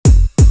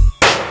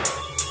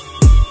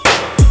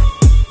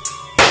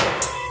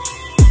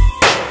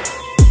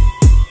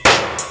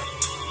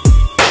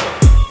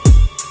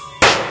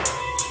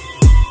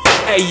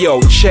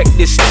Ayo, check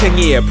this thing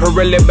here.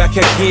 Parallel back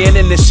again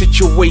in the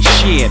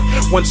situation.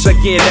 Once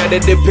again, out of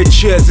the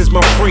pictures is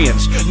my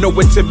friends.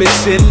 Nowhere to be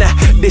seen.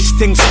 This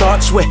thing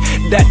starts where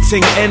that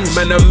thing ends.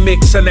 Man, I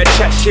mix and I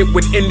chat shit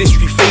with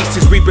industry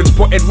faces. We've been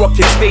spotted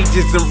rocking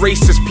stages and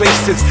racist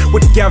places.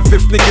 With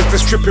Gaviff niggas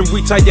that's stripping,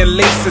 we tie and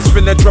laces.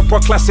 Finna drop a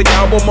classic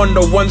album on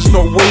the ones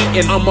not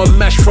waiting. I'm a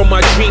mash from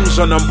my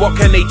dreams on them. What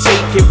can they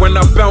take it? When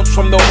I bounce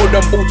from the hood,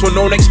 I'm bought to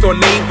no next door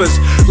neighbors.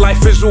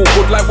 Life is all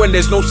good like when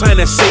there's no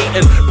sign of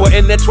Satan. But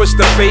in the twist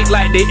of fate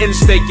like they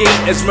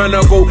instigators. Man,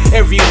 I go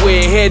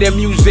everywhere, hear the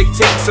music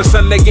takes us.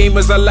 And the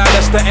gamers allowed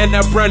us to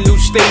enter brand new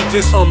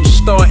stages. I'm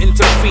starting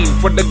to fiend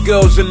for the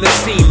girls in the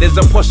scene. There's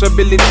a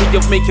possibility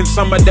of making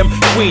some of them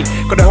queen.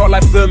 Got a heart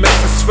like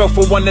thermexes, fell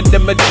for one of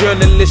them, a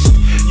journalist.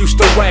 Used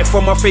to write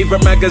for my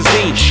favorite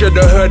magazine.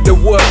 Should've heard the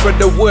word for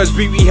the words,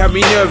 BB had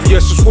me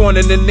nervous. So sworn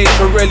in the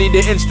nature, really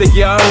the instinct,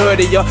 yeah, I heard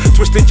it, yeah.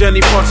 Twisted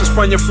Jenny Francis,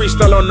 Spaniard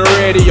freestyle on the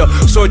radio.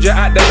 Soldier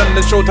at the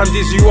London Showtime,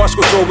 Dizzy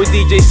Oscar tour with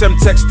DJ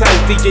Semtex Taz,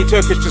 DJ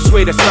Turkish to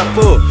sway the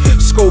Sappho.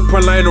 Scope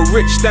and line a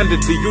rich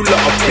standard, do you lot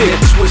a pig? And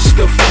a twist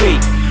of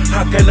fate.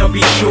 How can I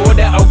be sure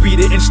that I'll be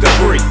the instant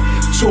break?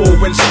 Tour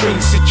when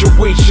strange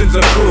situations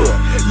occur.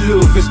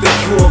 Love is the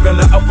drug on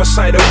the other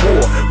side of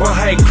war.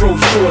 Behind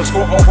closed doors,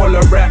 got a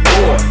holler rap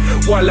war.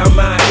 While I'm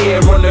out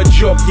here on the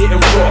job getting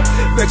robbed.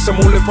 Vex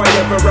I'm all if I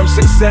ever am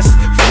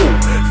successful.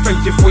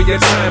 Thank you for your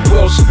time,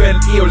 well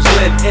spent. Ears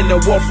lent in a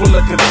wall full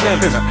of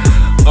contempt.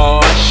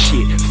 Aw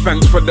shit,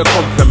 thanks for the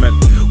compliment.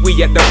 We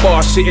at the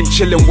bar sitting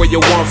chilling where you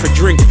want for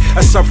drink.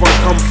 A southern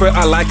comfort,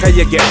 I like how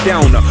you get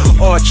down.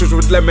 Archers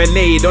with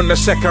lemonade on the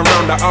second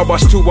round. The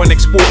Arbus 2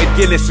 unexported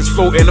Guinness is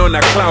floating on a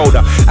cloud.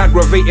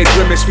 Aggravated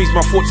grimace means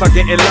my thoughts are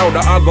getting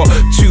louder. I got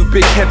two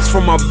big heads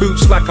from my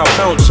boots like a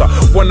bouncer.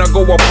 When I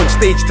go up on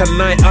stage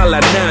tonight, I'll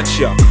announce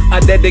ya. I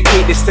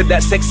dedicate this to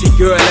that sexy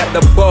girl at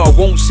the bar.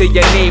 Won't say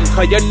your name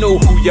cause you know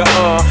who you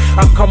are.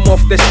 I come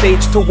off the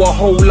stage to a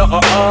whole lot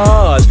of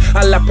R's.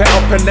 I lap it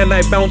up and then I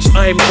bounce,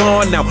 I'm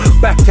gone now.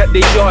 Back at the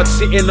yard,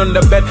 sitting on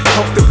the bed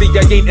comfortably.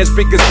 I ain't as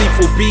big as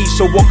Lethal B,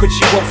 so what could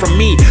she want from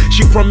me?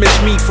 She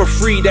promised me for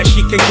free that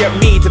she can get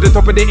me to the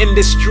top of the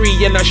industry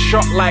in a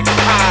shot like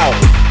pow.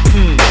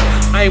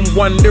 I'm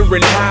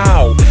wondering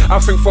how. I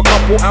think for a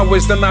couple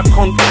hours then I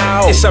conk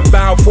out. It's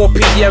about 4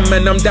 PM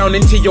and I'm down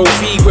into your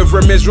V with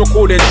Remiz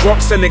recording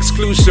drops and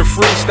exclusive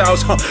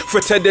freestyles. For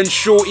Ted and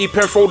Shorty,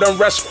 Penfold and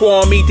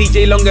Rasquami,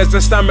 DJ Longers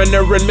and Stamina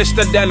and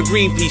Mr. Dan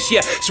Greenpeace.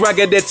 Yeah,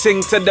 swagger the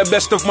ting to the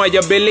best of my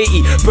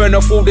ability. Burn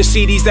off all the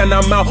CDs then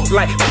I'm out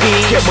like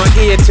peas. Get my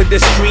ear to the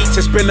streets.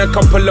 It's been a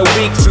couple of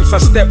weeks since I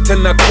stepped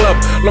in the club.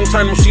 Long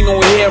time no see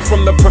no hair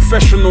from the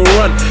professional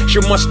run. She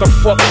must have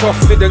fucked off.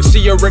 Didn't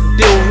see a wreck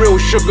deal real.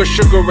 Sugar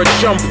a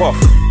jump off.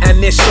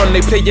 And this song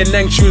they play your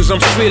nang tunes, I'm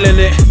feeling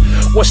it.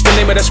 What's the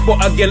name of the spot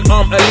again?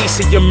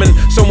 Elysium, and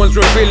someone's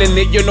revealing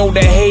it. You know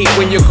the hate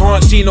when you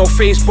can't see no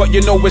face, but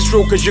you know it's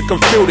real cause you can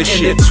feel the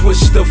shit. In a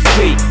twist of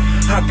fate,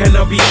 how can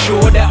I be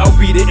sure that I'll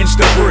be the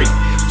instant break?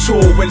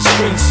 Tour when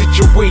strange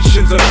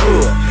situations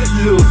occur.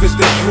 Love is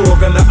the drug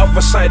on the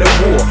other side of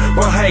war.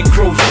 Behind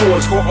closed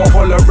doors, got a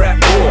holler rap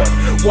board.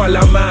 While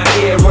I'm out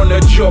here on the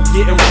job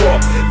getting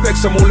robbed.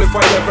 Vex I'm all if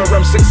I ever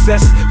am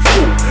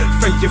successful.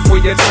 Thank you for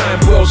your time,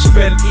 well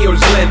spent.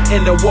 Ears lent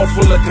in a world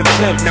full of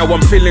contempt. Now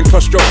I'm feeling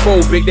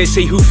claustrophobic. They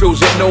say who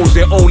feels it knows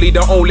it. Only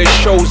the only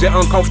shows it.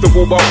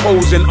 Uncomfortable by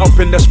posing up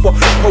in the spot.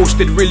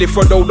 Posted really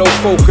for no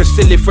focus.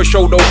 Silly for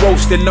show no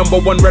roasting.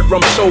 #1 red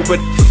rum sobered.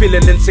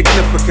 Feeling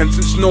insignificant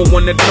since no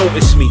one had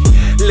noticed me.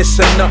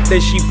 Listen up, then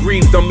she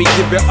breathed on me.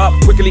 Give it up,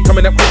 quickly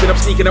coming up, creeping up,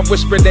 sneaking up,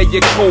 whispering that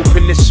you're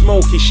coping. It's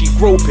smoky, she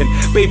groping.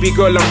 Baby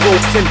girl, I'm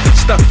roped in.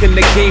 Stuck in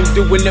the game,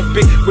 doing it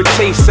big with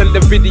taste. Send the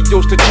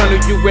videos to channel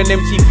you and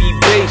MTV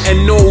base.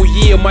 And no,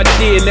 yeah, my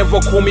dear, never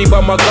call me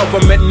by my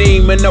government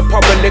name in a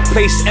public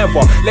place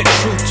ever. Let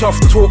true tough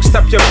talk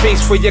stop your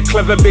face for your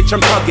clever bitch,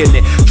 I'm tugging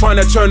it. Trying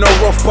to turn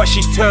her off, but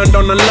she's turned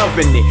on and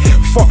loving it.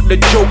 Fuck the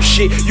joke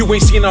shit, you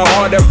ain't seen a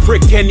harder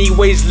prick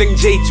anyways. Link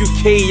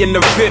J2K in the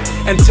VIP,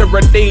 enter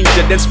a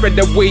danger, then spread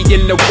the way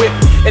in the whip.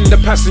 In the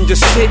passenger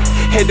seat,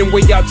 heading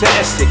way out to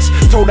Essex.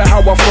 Told her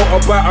how I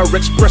felt about her,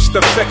 expressed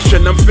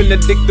affection. I'm finna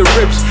dick the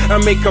ribs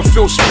and make her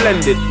feel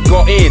splendid.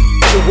 Got in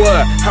to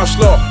her house,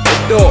 locked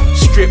the door,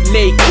 stripped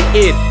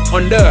naked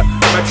on the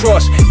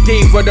mattress.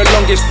 Gave her the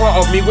longest part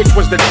of me, which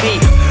was the D.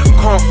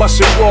 Can't bust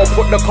it raw,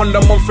 put the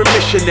condom on for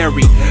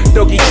missionary.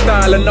 Doggy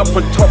style and up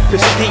on top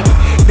is deep.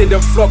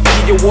 Didn't flop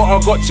you what I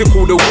got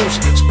tickle the woos.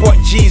 Spot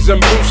G's and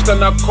boost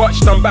and I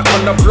cotched, I'm back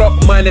on the block.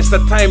 Minus the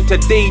time to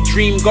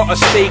daydream, gotta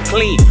stay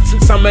clean.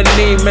 Since I'm a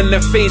name and the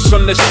face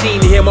on the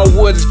scene, hear my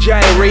words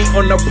gyrate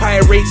on the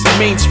pirates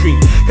mainstream.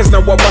 Cause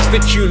now I bust the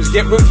tunes,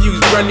 get reviews,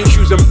 brand new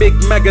shoes and big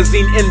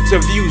magazine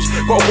interviews.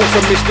 Got a word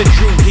from Mr.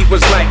 Drew, he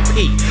was like,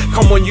 P,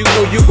 come on, you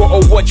know you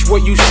gotta watch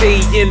what you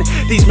say in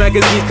these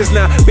magazines. Cause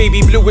now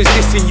Baby Blue is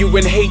dissing you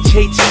in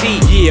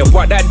HxD. Yeah,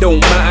 but that don't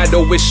matter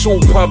though, it's all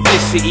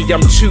publicity.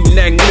 I'm too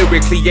nang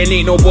lyrically, and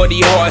ain't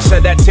nobody harder.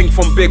 Said that thing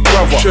from Big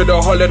Brother.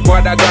 Should've hollered,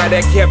 but that guy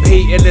that kept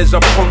hating is a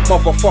punk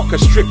motherfucker.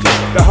 Strictly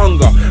the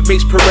hunger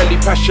makes Pirelli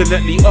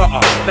passionately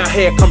utter. Now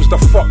here comes the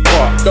fuck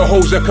part. The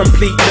hoes are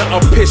complete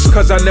nutter pissed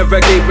cause I never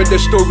gave her the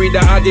story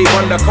that I gave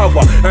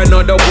undercover.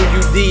 Another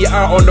WD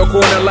out on the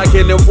corner like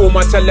an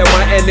informer, telling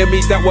my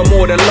enemies that we're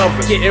more than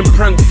lovers. Getting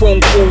prank phone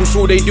calls,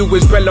 all they do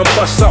is bell and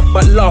bust up.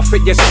 But laugh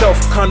at yourself,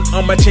 cunt,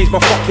 I'ma change my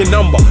fucking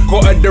number.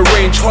 Got a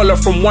deranged holler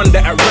from one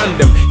that at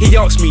random. He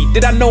asked me,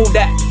 did I know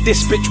that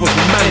this bitch was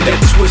man? In a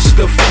twist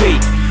of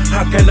fate,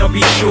 how can I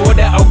be sure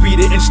that I'll be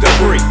the instant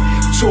break?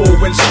 Tour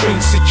when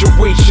strange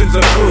situations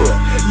occur.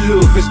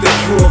 Love is the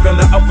drug on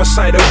the other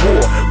side of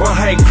war.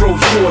 Behind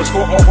closed doors,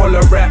 got a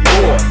holler rap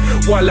war.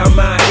 While I'm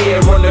out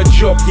here on the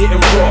job getting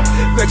robbed.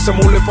 Vex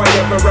them all if I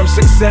ever am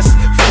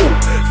successful.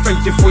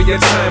 Thank you for your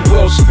time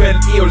well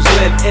spent. Ears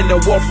lent in a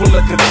world full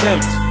of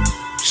contempt.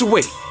 So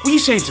wait, what are you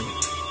saying to me?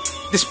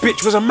 This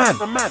bitch was a man.